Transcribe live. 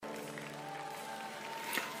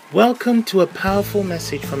Welcome to a powerful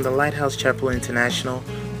message from the Lighthouse Chapel International,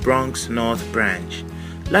 Bronx North Branch.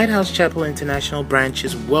 Lighthouse Chapel International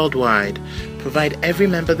branches worldwide provide every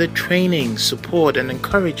member the training, support, and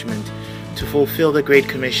encouragement to fulfill the Great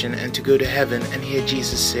Commission and to go to heaven and hear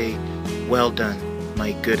Jesus say, "Well done,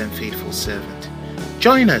 my good and faithful servant."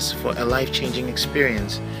 Join us for a life-changing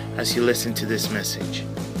experience as you listen to this message.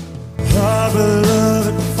 Our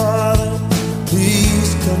beloved Father,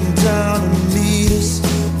 please come down and meet us.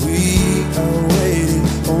 We are waiting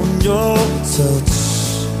on your touch.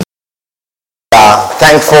 We are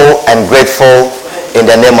thankful and grateful in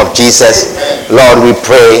the name of Jesus. Lord, we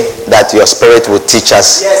pray that your Spirit will teach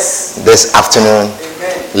us this afternoon,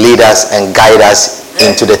 lead us and guide us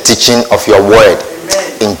into the teaching of your word.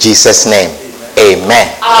 In Jesus' name, amen.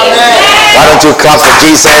 Why don't you clap for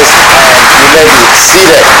Jesus and you may be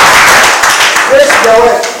seated.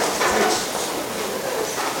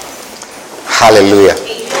 Hallelujah.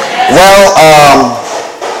 Well,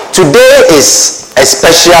 today is a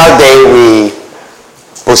special day. We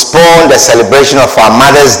postponed the celebration of our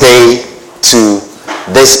Mother's Day to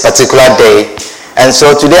this particular day. And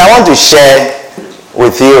so today I want to share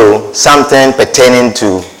with you something pertaining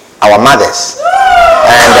to our mothers.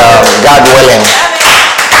 And God willing,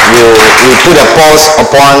 we put a pause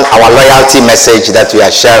upon our loyalty message that we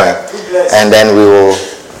are sharing. And then we will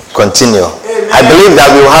continue. I believe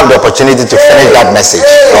that we will have the opportunity to finish that message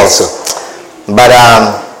also. But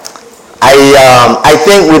I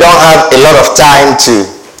think we don't have a lot of time to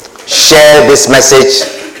share this message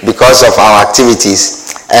because of our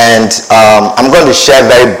activities. And I'm going to share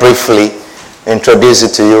very briefly, introduce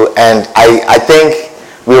it to you. And I think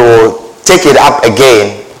we will take it up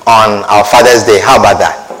again on our Father's Day. How about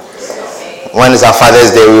that? When is our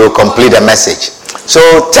Father's Day, we will complete the message. So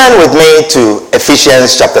turn with me to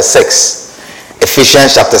Ephesians chapter 6.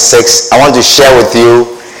 Ephesians chapter 6. I want to share with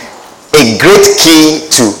you a great key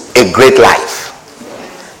to a great life.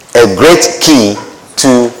 A great key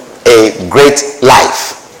to a great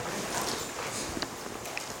life.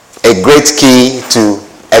 A great key to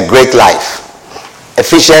a great life.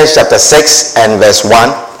 Ephesians chapter 6 and verse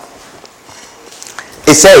 1.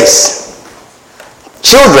 It says,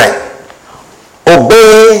 "Children,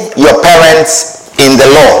 obey your parents in the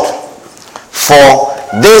Lord, for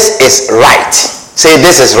this is right." Say,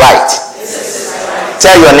 this is right. This is right.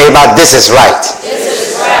 Tell your neighbor, this is right. This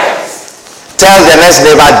is right. Tell the next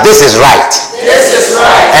neighbor, this is right. This is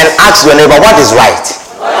right. And ask your neighbor, what is right?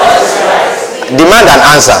 What is right? Demand an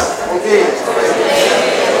answer.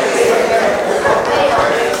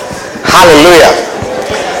 Hallelujah.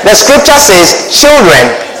 The scripture says,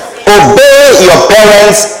 "Children, obey your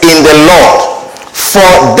parents in the Lord,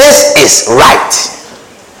 for this is right."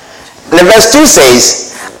 And the verse 2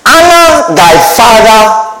 says, "Honor thy father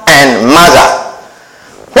and mother,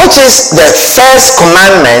 which is the first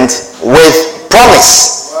commandment with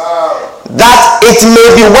promise, that it may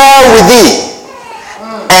be well with thee,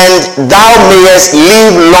 and thou mayest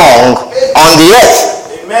live long on the earth."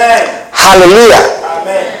 Amen. Hallelujah.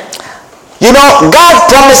 Amen. You know, God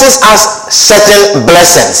promises us certain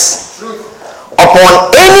blessings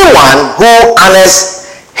upon anyone who honors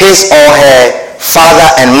his or her father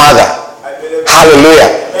and mother. Hallelujah.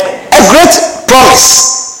 A great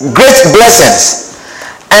promise, great blessings.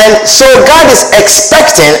 And so God is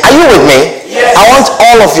expecting, are you with me? Yes. I want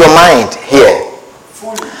all of your mind here.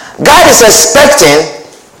 God is expecting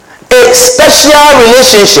a special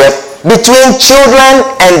relationship between children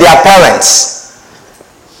and their parents.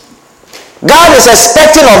 God is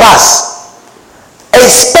expecting of us a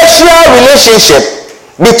special relationship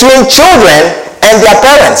between children and their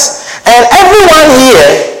parents. And everyone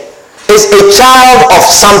here is a child of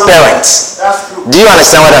some parents. That's true. Do you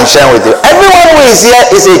understand what I'm sharing with you? Everyone who is here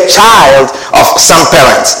is a child of some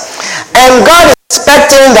parents. And God is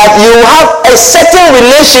expecting that you have a certain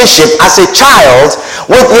relationship as a child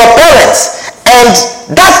with your parents. And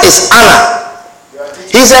that is honor.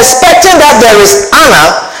 He's expecting that there is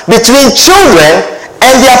honor between children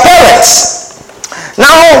and their parents.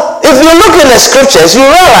 Now, if you look in the scriptures, you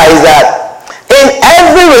realize that in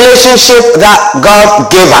every relationship that God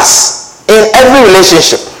gave us, in every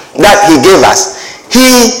relationship that he gave us,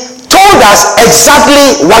 he told us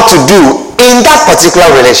exactly what to do in that particular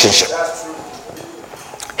relationship.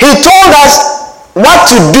 He told us what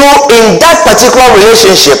to do in that particular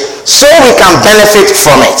relationship so we can benefit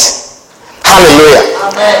from it. Hallelujah.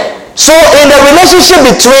 Amen. So in the relationship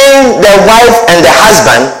between the wife and the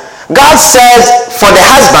husband, God said for the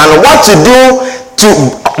husband what to do to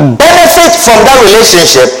benefit from that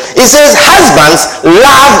relationship. He says, "Husbands,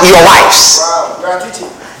 love your wives." Wow.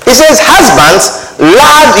 He says, "Husbands,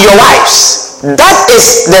 love your wives." that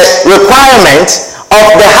is the requirement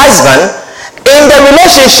of the husband in the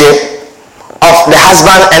relationship of the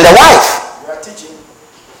husband and the wife.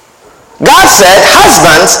 God said,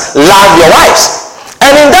 husbands, love your wives.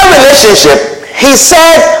 And in that relationship, he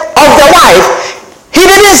said of the wife, he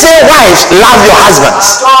didn't say, wives, love your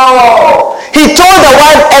husbands. He told the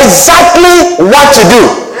wife exactly what to do.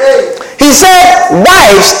 He said,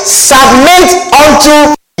 wives, submit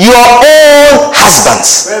unto your own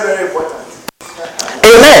husbands. Very important.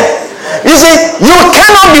 Amen. You see, you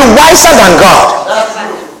cannot be wiser than God.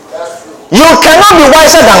 You cannot be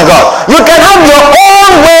wiser than God. You can have your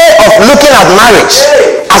own way of looking at marriage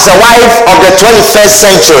as a wife of the 21st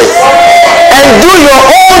century and do your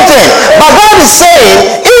own thing. But God is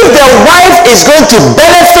saying, if the wife is going to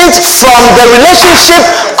benefit from the relationship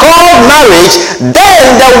called marriage, then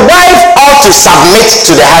the wife ought to submit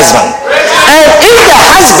to the husband. And if the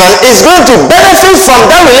husband is going to benefit from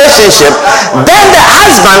that relationship, then the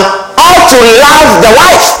husband ought to love the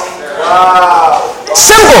wife.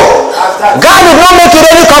 Simple. God did not make it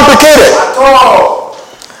any complicated.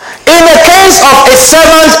 In the case of a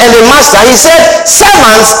servant and a master, he said,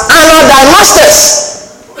 servants, honor thy masters.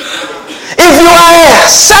 If you are a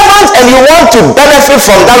servant and you want to benefit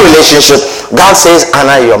from that relationship, God says,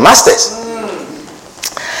 honor your masters.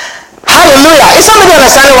 Hallelujah. Is somebody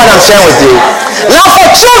understanding what I'm sharing with you? Now for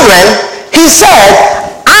children, he said,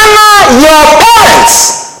 honor your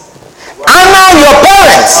parents. Honor your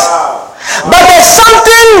parents. But there's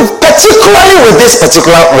something particularly with this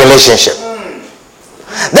particular relationship.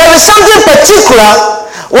 There is something particular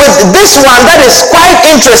with this one that is quite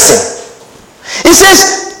interesting. He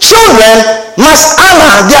says, children must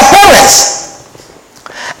honor their parents.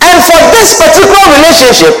 And for this particular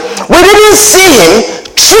relationship, we didn't see him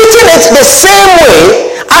treating it the same way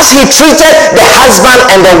as he treated the husband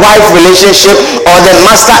and the wife relationship, or the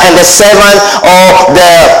master and the servant, or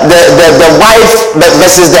the wife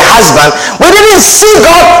versus the husband. We didn't see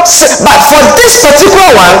God, but for this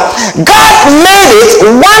particular one, God made it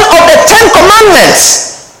one of the 10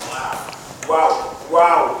 commandments.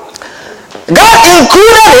 Wow. God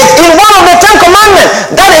included it in one of the 10 commandments.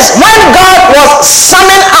 That is, when God was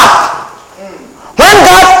summing up, when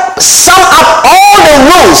God summed up all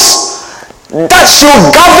the rules that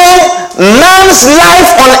should govern man's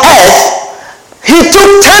life on earth, he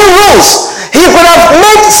took 10 rules. He could have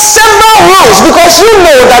made several rules, because you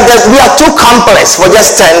know that we are too complex for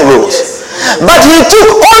just 10 rules. But he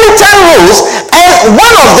took only 10 rules, and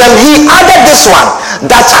one of them he added this one,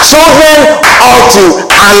 that children ought to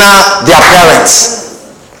honor their parents.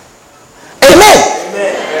 Amen.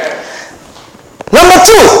 Number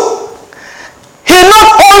 2, he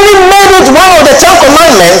not only made it one of the 10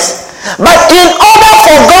 commandments, but in order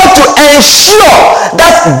for God to ensure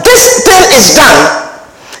that this thing is done,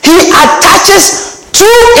 he attaches 2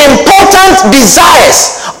 important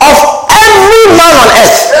desires of every man on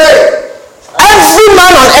earth. Every man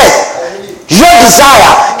on earth, your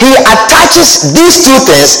desire, he attaches these 2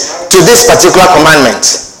 things to this particular commandment.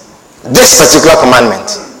 This particular commandment.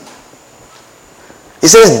 He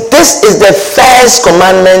says, this is the first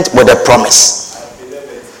commandment with a promise.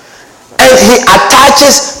 And he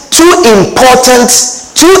attaches 2 important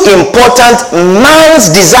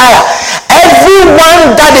man's desire.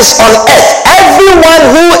 Everyone that is on earth,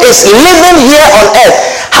 everyone who is living here on earth,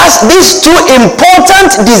 has these 2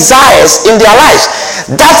 important desires in their lives,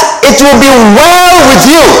 that it will be well with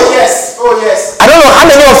you. Yes. Oh yes. I don't know how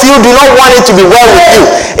many of you do not want it to be well with you,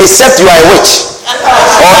 except you are a witch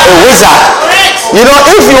or a wizard. You know,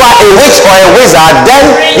 if you are a witch or a wizard, then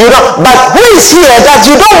you don't. But who is here that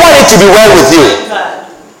you don't want it to be well with you?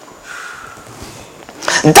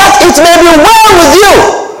 That it may be well with you.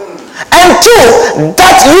 And 2,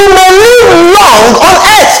 that you may live long on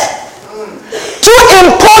earth. 2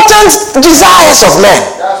 important desires of men.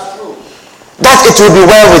 That's true. That it will be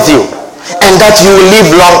well with you, and that you will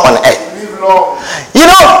live long on earth. Live long. You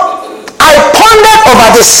know, I pondered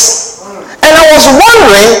over this, and I was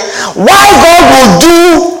wondering why God will do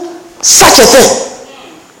such a thing.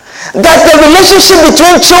 That the relationship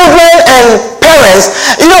between children and parents,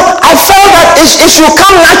 you know, I felt that it should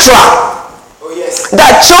come natural. Oh yes.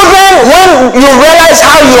 That children, when you realize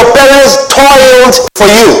how your parents toiled for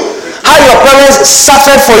you, how your parents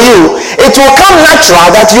suffered for you, it will come natural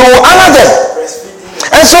that you will honor them.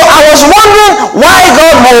 And so I was wondering why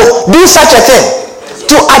God will do such a thing,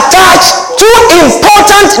 to attach 2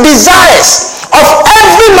 important desires of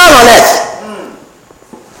every man on earth.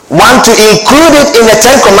 1, to include it in the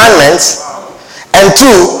 10 commandments, and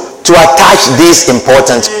 2, to attach these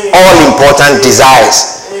all important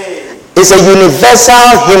desires. It's a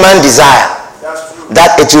universal human desire.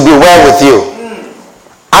 that it will be well with you.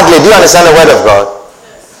 Adley, do you understand the word of God?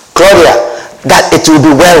 Claudia, that it will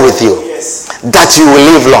be well with you. Yes. That you will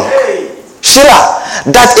live long. Sheila,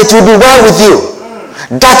 that it will be well with you.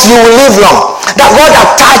 That you will live long. That God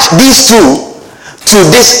attached these two to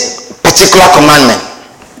this particular commandment.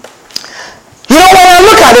 You know, when I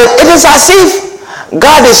look at it, it is as if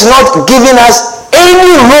God is not giving us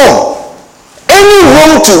any room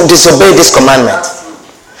to disobey this commandment.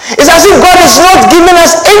 It's as if God is not giving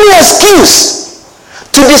us any excuse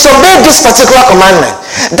to disobey this particular commandment.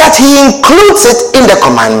 That he includes it in the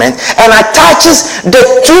commandment and attaches the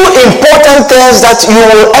two important things that you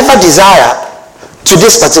will ever desire to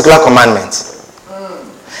this particular commandment.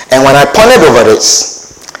 And when I pondered over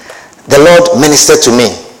this, the Lord ministered to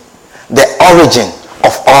me the origin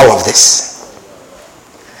of all of this.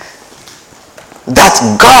 That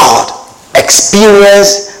God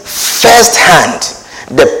experienced firsthand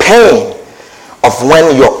the pain of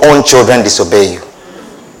when your own children disobey you.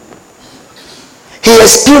 He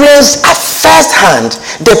experienced at first hand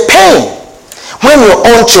the pain when your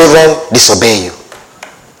own children disobey you.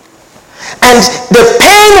 And the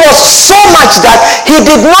pain was so much that he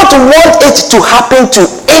did not want it to happen to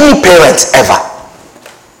any parent ever.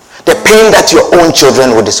 The pain that your own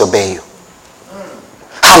children will disobey you.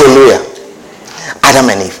 Hallelujah. Adam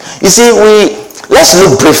and Eve. You see, let's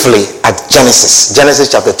look briefly at Genesis.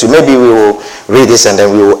 Genesis chapter 2. Maybe we will read this and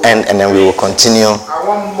then we will end and then we will continue. I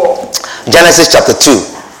want more. Genesis chapter 2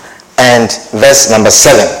 and verse number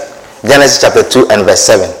 7. Genesis chapter 2 and verse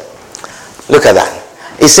 7. Look at that.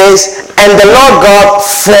 It says, and the Lord God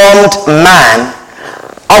formed man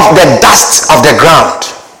of the dust of the ground.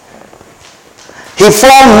 He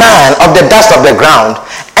formed man of the dust of the ground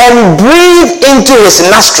and breathed into his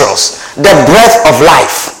nostrils the breath of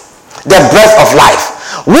life. The breath of life.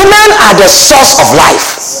 Women are the source of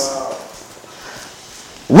life.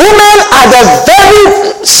 Women are the very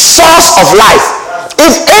source of life.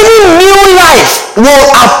 If any new life will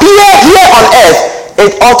appear here on earth,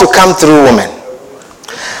 it ought to come through women.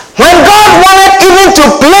 When God wanted even to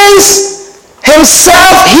place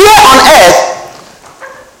himself here on earth,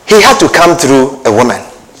 he had to come through a woman.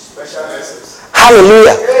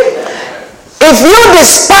 Hallelujah. If you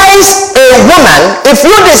despise a woman, if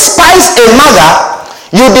you despise a mother,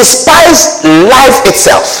 you despise life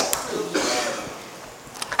itself.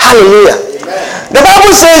 Hallelujah. The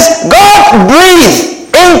Bible says God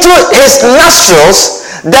breathed into his nostrils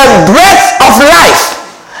the breath of life,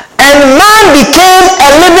 and man became a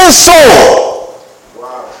living soul.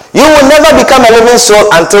 You will never become a living soul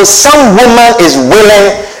until some woman is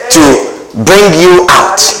willing to bring you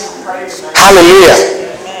out. Hallelujah.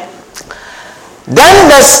 Then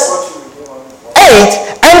verse 8,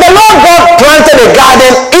 and the Lord God planted a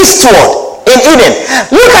garden eastward in Eden.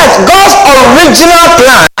 Look at God's original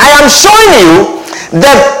plan. I am showing you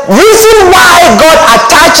the reason why God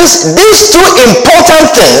attaches these two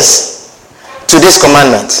important things to this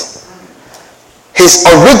commandment. His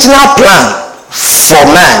original plan for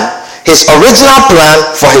man, his original plan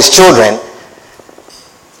for his children,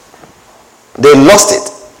 they lost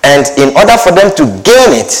it. And in order for them to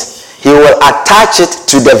gain it, he will attach it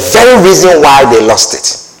to the very reason why they lost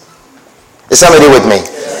it. Is somebody with me?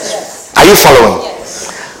 Yes. Are you following? Yes.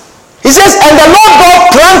 He says, and the Lord God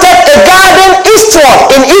planted a garden eastward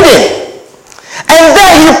in Eden. And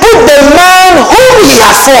there he put the man whom he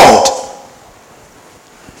had formed.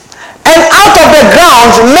 And out of the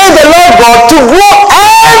ground made the Lord God to grow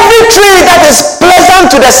every tree that is pleasant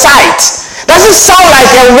to the sight. Does it sound like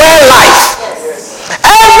a well life?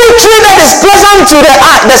 Every tree that is pleasant to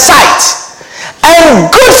the sight and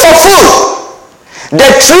good for food. The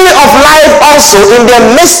tree of life also in the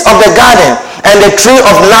midst of the garden, and the tree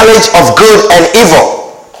of knowledge of good and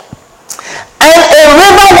evil. And a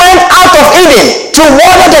river went out of Eden to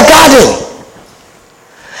water the garden.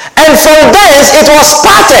 And from thence it was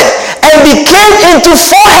parted and became into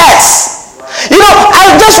 4 heads. You know,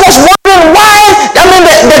 I just was wondering why,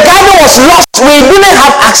 the garden was lost. We didn't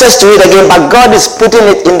have access to it again, but God is putting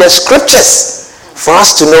it in the scriptures for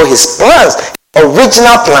us to know his plans,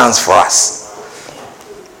 original plans for us.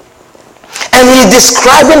 And he's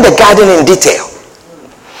describing the garden in detail.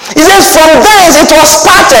 He says, from thence it was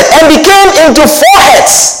parted and became into 4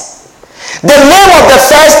 heads. The name of the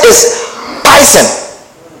first is Pison.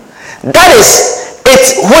 That is it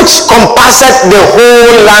which compasseth the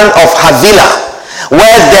whole land of Havilah,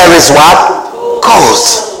 where there is what? Gold.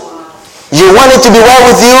 You want it to be well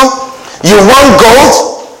with you? You want gold?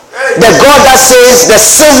 The God that says the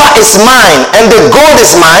silver is mine and the gold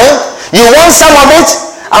is mine. You want some of it?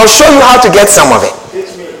 I'll show you how to get some of it.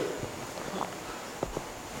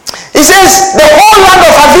 He He says, the whole land of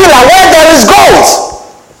Havilah where there is gold.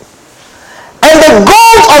 And the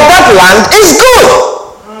gold of that land is good.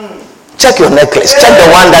 Check your necklace. Check the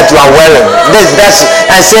one that you are wearing.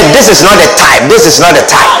 And say, this is not a type. This is not a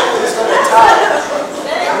type.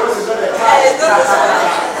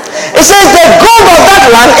 It says the gold of that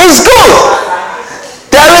land is good.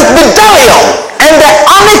 There is bdellium and the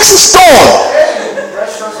onyx stone.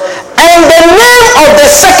 And the name of the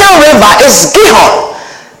second river is Gihon.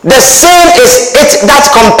 The same is it that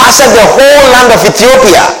compasseth the whole land of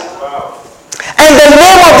Ethiopia. And the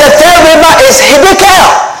name of the third river is Hiddekel.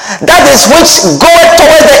 That is which goeth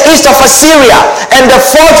toward the east of Assyria. And the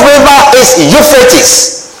fourth river is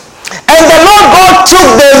Euphrates. And the Lord God took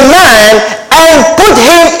the man and put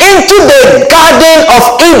him into the garden of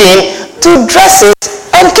Eden to dress it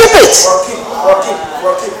and keep it.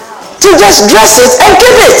 To just dress it and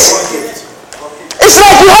keep it. It's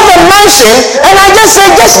like you have a mansion and I just say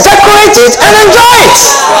just decorate it and enjoy it.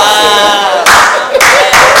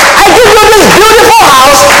 I give you this beautiful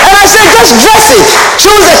house and I say just dress it.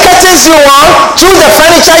 Choose the curtains you want, choose the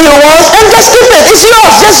furniture you want, and just keep it. It's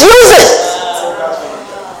yours. Just use it.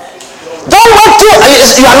 Don't want to.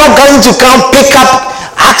 You are not going to come pick up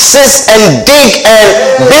axes and dig and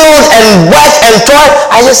build and work and toil.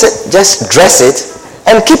 I just said just dress it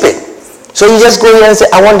and keep it. So you just go here and say,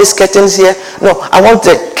 I want these curtains here. No, I want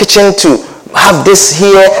the kitchen to have this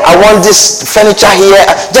here. I want this furniture here.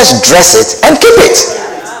 Just dress it and keep it.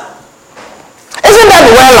 Isn't that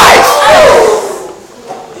well life?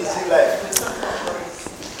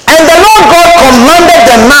 And the Lord God commanded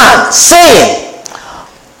the man, saying,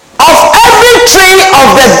 of every tree of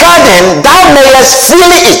the garden thou mayest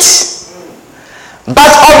freely eat,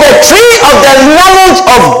 but of the tree of the knowledge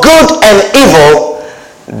of good and evil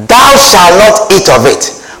thou shalt not eat of it,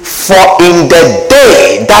 for in the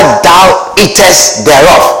day that thou eatest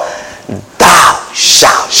thereof thou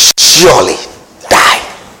shalt surely die.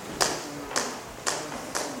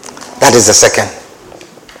 That is the second.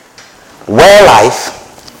 Well life,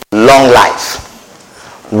 long life.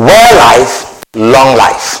 Well life, long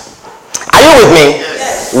life. Are you with me?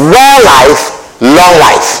 Yes. Well life, long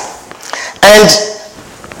life. And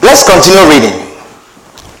let's continue reading.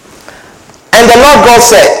 And the Lord God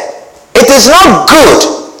said, it is not good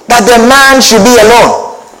that the man should be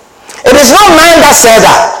alone. It is not man that said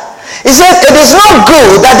that. He said, it is not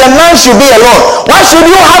good that the man should be alone. Why should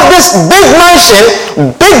you have this big mansion,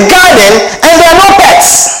 big garden, and there are no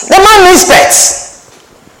pets? The man needs pets.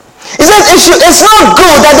 He says, it's not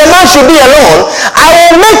good that the man should be alone. I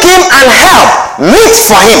will make him an help, meet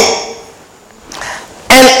for him.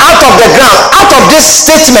 And out of the ground, out of this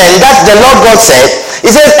statement that the Lord God said, he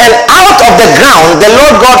says, and out of the ground, the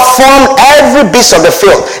Lord God formed every beast of the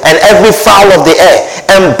field and every fowl of the air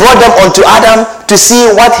and brought them unto Adam to see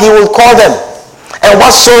what he would call them. And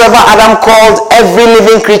whatsoever Adam called every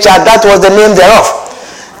living creature, that was the name thereof.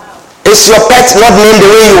 Is your pet not named the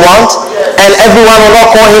way you want? And everyone will not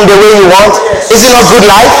call him the way you want? Is it not good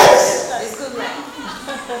life? It's good life.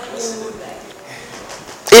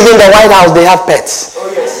 Even the White House, they have pets. Oh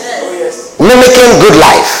yes. Oh yes. Mimicking good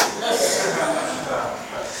life.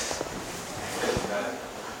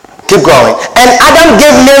 Keep going. And Adam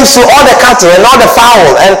gave names to all the cattle and all the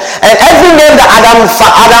fowl and every name that Adam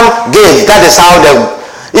gave. That is how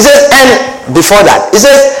he says, and before that, he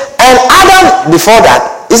says, and Adam before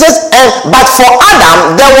that, he says, but for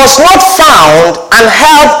Adam there was not found an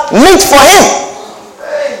help meet for him.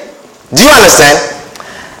 Do you understand?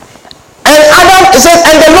 And Adam, it says,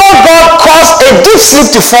 and the Lord God caused a deep sleep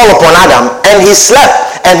to fall upon Adam, and he slept.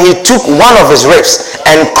 And he took one of his ribs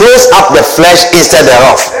and closed up the flesh instead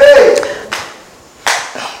thereof.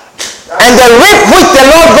 And the rib which the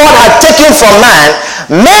Lord God had taken from man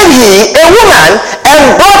made he a woman and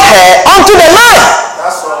brought her unto the man.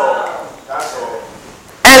 That's all. That's all.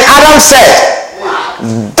 And Adam said,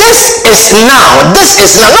 this is now,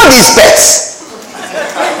 not these pets.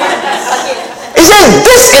 He said,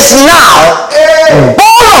 this is now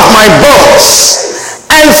bone of my bones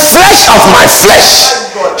and flesh of my flesh.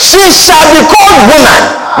 She shall be called woman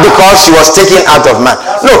because she was taken out of man.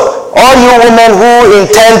 Look, all you women who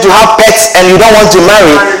intend to have pets and you don't want to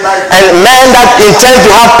marry, and men that intend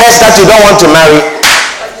to have pets that you don't want to marry,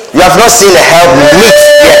 you have not seen a help meet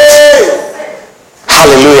yet.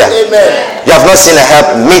 Hallelujah. Amen. You have not seen a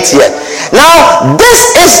help meet yet. Now,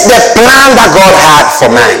 this is the plan that God had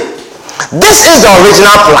for man. This is the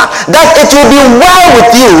original plan, that it will be well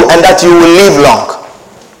with you and that you will live long.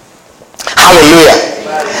 Hallelujah.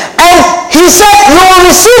 And he said, you will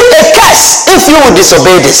receive a curse if you will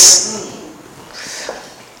disobey this.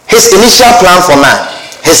 His initial plan for man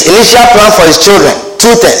His initial plan for his children,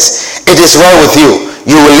 two things. It is well with you.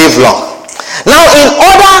 You will live long. Now, in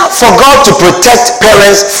order for God to protect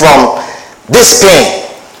parents from this pain,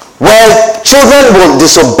 where children will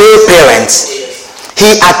disobey parents,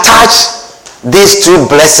 he attached these two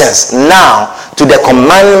blessings now to the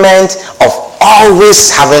commandment of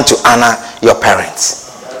always having to honor your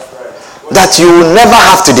parents. That you will never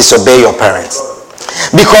have to disobey your parents.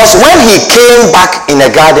 Because when he came back in the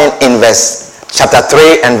garden in chapter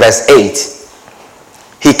 3 and verse 8,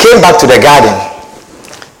 he came back to the garden,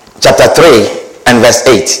 chapter 3 and verse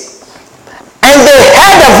 8. And they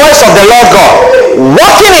heard the voice of the Lord God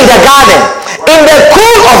walking in the garden in the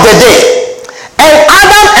cool of the day. And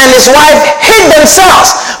Adam and his wife hid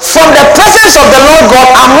themselves from the presence of the Lord God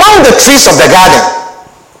among the trees of the garden.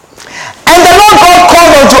 And the Lord God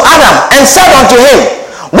called unto Adam and said unto him,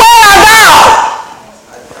 Where art thou?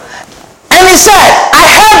 And he said, I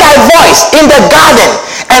heard thy voice in the garden,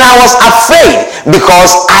 and I was afraid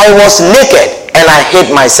because I was naked and I hid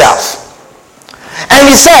myself. And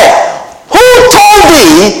he said, Who told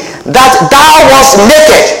thee that thou wast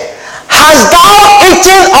naked? Hast thou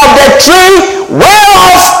eaten of the tree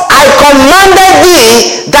whereof I commanded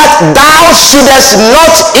thee that thou shouldest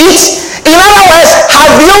not eat? In other words,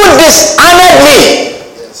 have you dishonored me?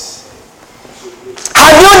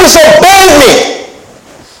 Have you disobeyed me?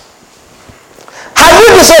 Have you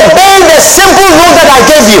disobeyed the simple rule that I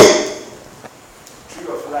gave you?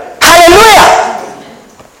 Hallelujah.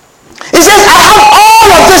 He says, I have all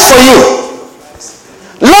of this for you.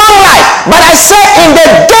 Long life. But I say, in the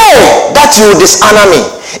day that you dishonor me,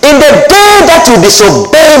 in the day that you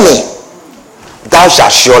disobey me, thou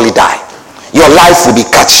shalt surely die. Your life will be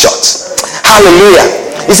cut short. Hallelujah.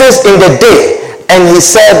 He says, in the day. And he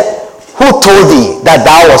said, Who told thee that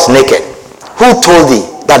thou wast naked? Who told thee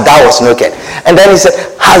that thou wast naked? And then he said,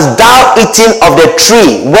 Hast thou eaten of the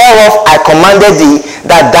tree whereof I commanded thee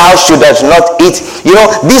that thou shouldest not eat? You know,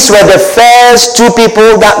 these were the first two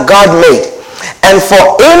people that God made. And for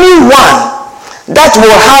anyone that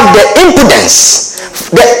will have the impudence,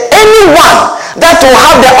 anyone that will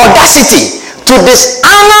have the audacity to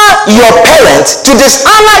dishonor your parent, to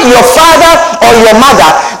dishonor your father or your mother,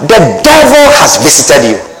 the devil has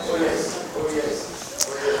visited you.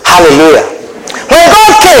 Hallelujah. When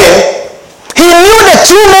God came, he knew the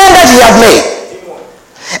two men that he had made.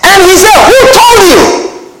 And he said, Who told you?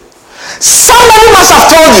 Somebody must have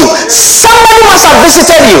told you. Somebody must have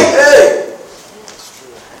visited you.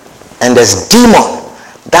 And there's demon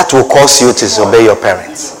that will cause you to disobey your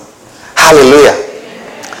parents. Hallelujah.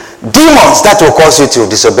 Demons that will cause you to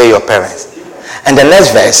disobey your parents. And the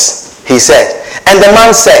next verse, he said, And the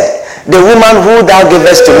man said, The woman who thou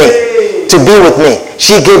gavest to me, to be with me,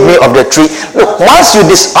 she gave me of the tree. Look, once you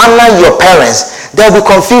dishonor your parents, there will be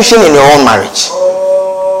confusion in your own marriage.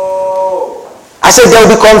 I said there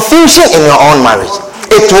will be confusion in your own marriage.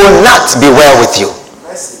 It will not be well with you.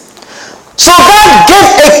 So God gave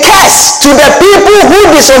a curse to the people who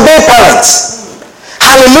disobey parents.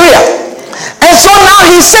 Hallelujah. And so now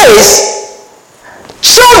he says,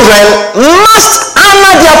 children must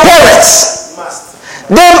honor their parents.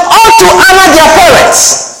 They ought to honor their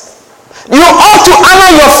parents. You ought to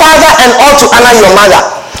honor your father and ought to honor your mother.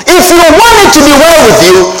 If you want it to be well with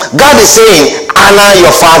you, God is saying, honor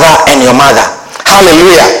your father and your mother.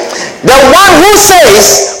 Hallelujah. The one who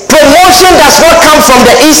says promotion does not come from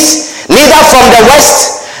the east, neither from the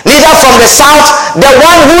west, neither from the south. The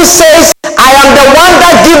one who says, I am the one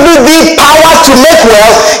that gives you the power to make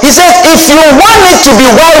well. He says, if you want it to be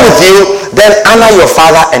well with you, then honor your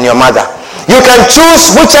father and your mother. You can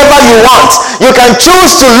choose whichever you want. You can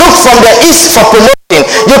choose to look from the east for promotion.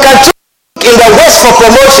 You can choose in the west for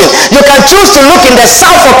promotion. You can choose to look in the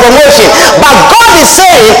south for promotion. But God is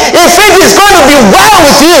saying, if it is going to be well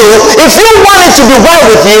with you, if you want it to be well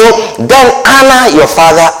with you, then honor your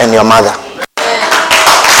father and your mother.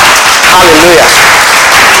 Hallelujah.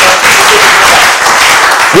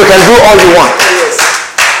 You can do all you want.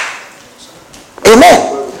 Amen.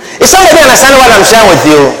 Is somebody understand what I'm sharing with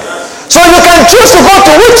you? So you can choose to go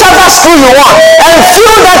to whichever school you want and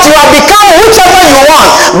feel that you have become whichever you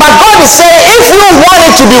want. But God is saying, if you want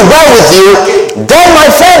it to be well with you, then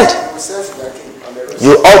my friend,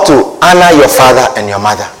 you ought to honor your father and your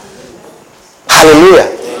mother.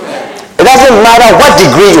 Hallelujah. It doesn't matter what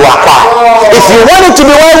degree you acquire. If you want it to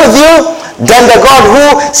be well with you, then the God who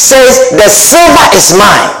says the silver is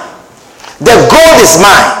mine, the gold is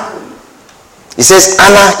mine, he says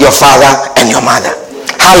honor your father and your mother.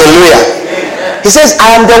 Hallelujah. Amen. He says,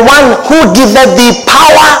 I am the one who giveth thee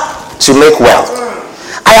power to make wealth.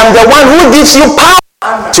 I am the one who gives you power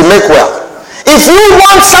to make wealth. If you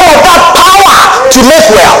want some of that power to make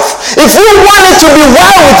wealth, if you want it to be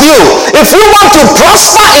well with you, if you want to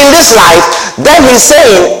prosper in this life, then he's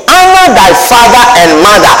saying, honor thy father and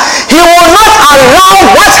mother. He will not allow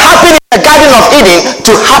what happened in the Garden of Eden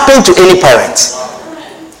to happen to any parent.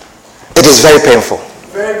 It is very painful.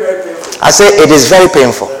 Very, very painful. I say it is very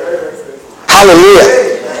painful.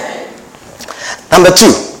 Hallelujah. Number 2,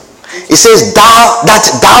 it says that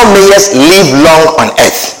thou mayest live long on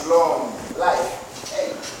earth. Long life.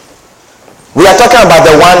 We are talking about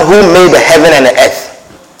the one who made the heaven and the earth.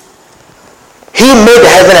 He made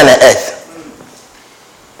the heaven and the earth.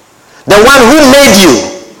 The one who made you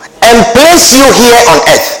and placed you here on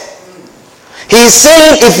earth. He is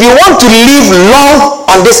saying if you want to live long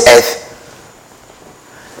on this earth,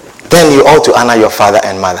 then you ought to honor your father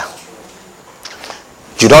and mother.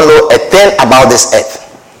 You don't know a thing about this earth.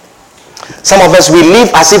 Some of us, we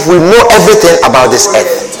live as if we know everything about this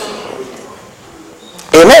earth.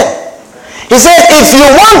 Amen. He said, if you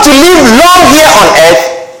want to live long here on earth,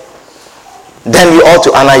 then you ought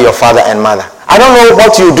to honor your father and mother. I don't know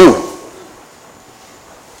what you do,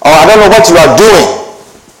 or I don't know what you are doing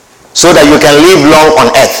so that you can live long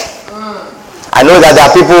on earth. I know that there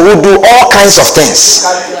are people who do all kinds of things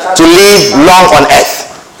to live long on earth.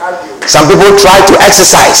 Some people try to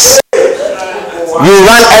exercise. You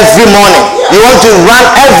run every morning. You want to run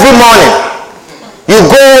every morning. You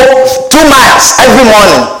go 2 miles every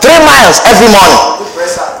morning, 3 miles every morning.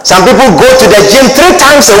 Some people go to the gym 3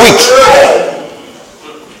 times a week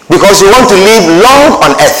because you want to live long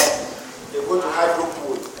on earth.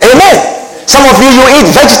 Amen. Some of you eat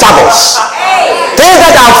vegetables. Things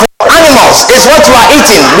that are for animals is what you are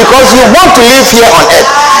eating because you want to live here on earth.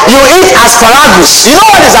 You eat asparagus. You know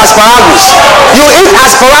what is asparagus? You eat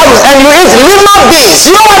asparagus and you eat lima beans.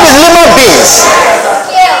 You know what is lima beans?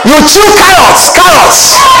 You chew carrots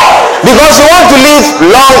because you want to live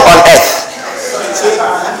long on earth.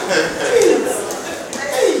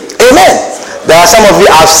 Amen. There are some of you,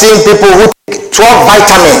 I've seen people who take 12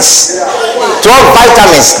 vitamins. 12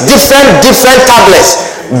 vitamins, different tablets.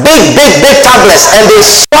 Big tablets, and they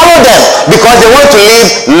swallow them because they want to live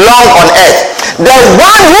long on earth. The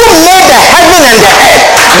one who made the heaven and the earth,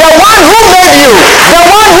 the one who made you, the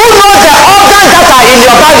one who knows the organs that are in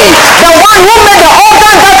your body, the one who made the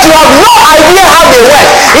organs that you have no idea how they work.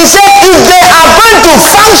 He said if they are going to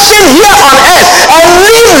function here on earth and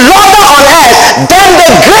live longer on earth, then the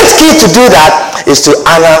great key to do that is to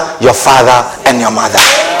honor your father and your mother.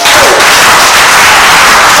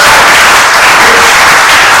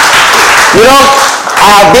 You know, I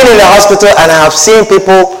have been in the hospital and I have seen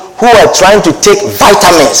people who are trying to take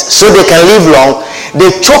vitamins so they can live long. They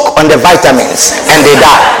choke on the vitamins and they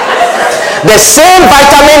die. The same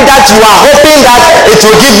vitamin that you are hoping that it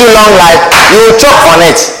will give you long life, you will choke on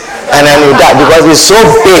it and then you die because it's so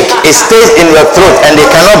big, it stays in your throat and they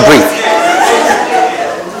cannot breathe.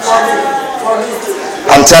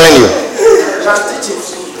 I'm telling you.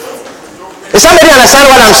 If somebody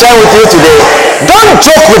understand what I'm sharing with you today, don't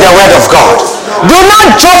joke with the word of God. Do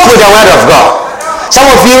not joke with the word of God. Some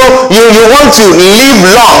of you want to live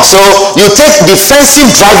long, so you take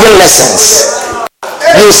defensive driving lessons.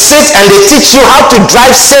 You sit and they teach you how to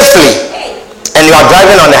drive safely, and you are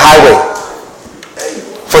driving on the highway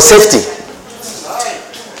for safety.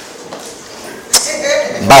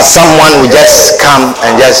 But someone will just come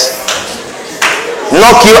and just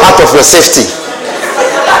knock you out of your safety.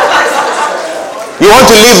 You want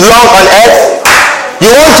to live long on earth?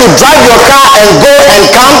 You want to drive your car and go and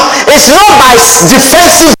come? It's not by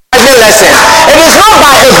defensive driving lesson. It is not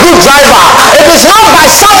by a good driver. It is not by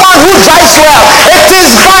someone who drives well. It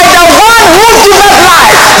is by the one who giveth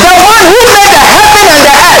life, the one who made the heaven and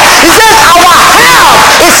the earth. He says our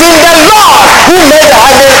help is in the Lord who made the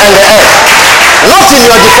heaven and the earth. Not in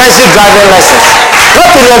your defensive driving lessons.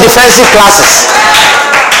 Not in your defensive classes.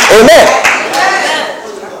 Amen.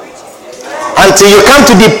 Until you come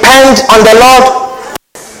to depend on the Lord.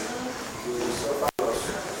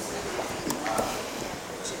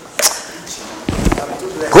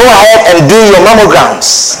 Go ahead and do your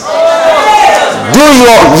mammograms.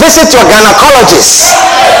 Visit your gynecologist.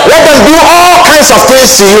 Let them do all kinds of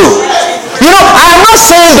things to you. You know, I am not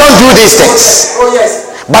saying don't do these things.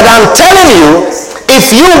 But I'm telling you,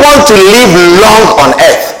 if you want to live long on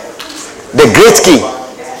earth, the great key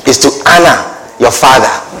is to honor your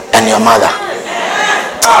father and your mother.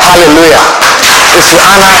 Hallelujah. Is to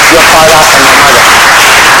honor your father and your mother.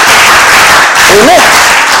 Amen.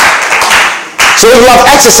 So you have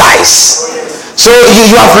exercised. So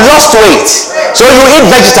you have lost weight. So you eat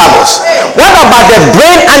vegetables. What about the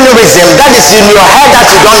brain aneurysm that is in your head that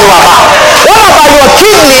you don't know about? What about your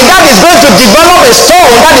kidney that is going to develop a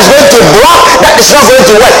stone that is going to block, that is not going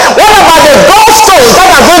to work? What about the gallstones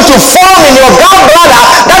that are going to form in your gallbladder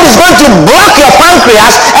that is going to block your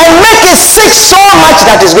pancreas and make it sick so much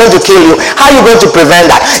that is going to kill you? How are you going to prevent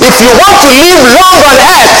that? If you want to live long on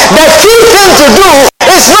earth, the key thing to do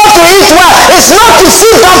is not to eat well, it's not to see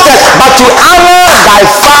doctors, but to honor thy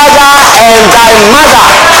father and thy mother.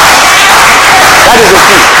 That is the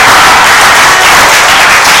key.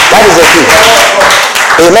 That is the key.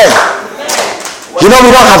 Amen. You know,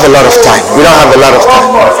 we don't have a lot of time. We don't have a lot of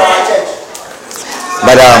time.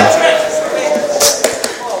 But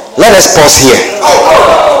let us pause here.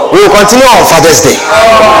 We will continue on Father's Day.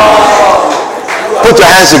 Put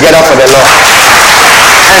your hands together for the Lord.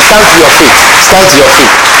 And stand to your feet. Stand to your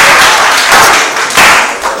feet.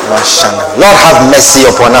 Lord, have mercy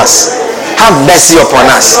upon us. Have mercy upon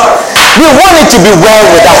us. We want it to be well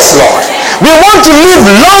with us, Lord. We want to live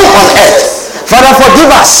long on earth. Father,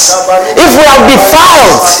 forgive us if we have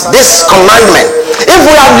defiled this commandment, if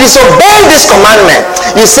we have disobeyed this commandment.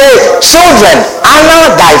 You say, children,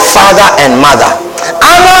 honor thy father and mother.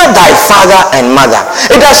 Honor thy father and mother.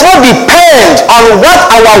 It does not depend on what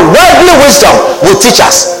our worldly wisdom will teach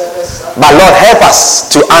us. But Lord, help us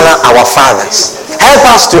to honor our fathers.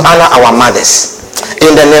 Help us to honor our mothers.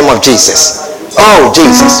 In the name of Jesus. Oh,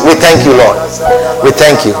 Jesus, we thank you, Lord. We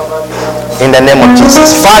thank you. In the name of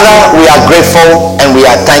Jesus. Father, we are grateful and we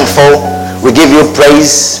are thankful. We give you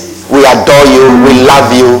praise. We adore you. We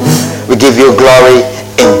love you. We give you glory.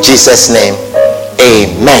 In Jesus' name.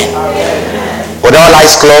 Amen. With all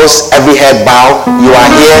eyes closed, every head bowed, you are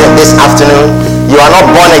here this afternoon. You are not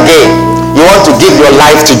born again. You want to give your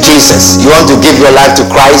life to Jesus. You want to give your life to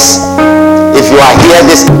Christ. If you are here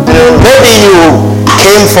this afternoon, maybe you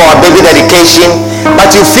came for a baby dedication, but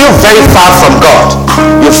you feel very far from God.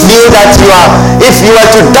 You feel that if you were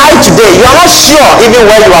to die today, you are not sure even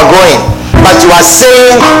where you are going. But you are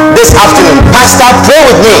saying this afternoon, Pastor, pray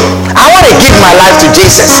with me. I want to give my life to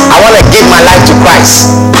Jesus. I want to give my life to Christ.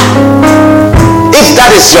 If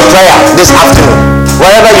that is your prayer this afternoon,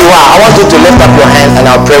 wherever you are, I want you to lift up your hand and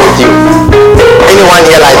I'll pray with you. Anyone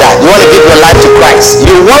here like that? You want to give your life to Christ.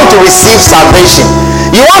 You want to receive salvation.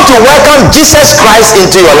 You want to welcome Jesus Christ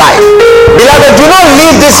into your life. Beloved, do not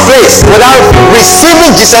leave this place without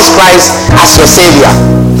receiving Jesus Christ as your Savior.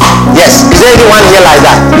 Yes, is there anyone here like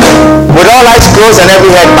that? With all eyes closed and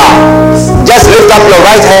every head bowed, just lift up your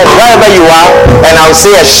right hand wherever you are and I'll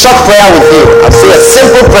say a short prayer with you. I'll say a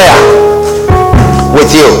simple prayer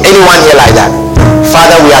with you. Anyone here like that?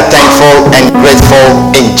 Father, we are thankful and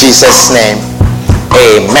grateful in Jesus' name.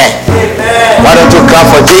 Amen. Amen. Why don't you clap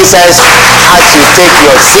for Jesus as you take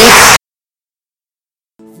your seats?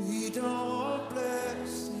 We don't want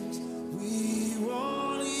blessings, we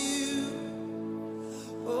want you.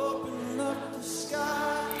 Open up the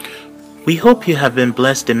sky. We hope you have been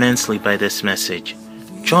blessed immensely by this message.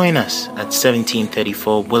 Join us at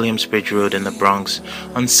 1734 Williamsbridge Road in the Bronx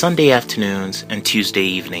on Sunday afternoons and Tuesday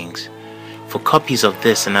evenings. For copies of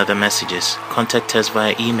this and other messages, contact us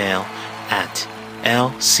via email at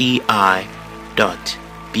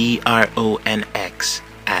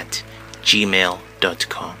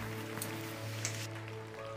lci.bronx@gmail.com.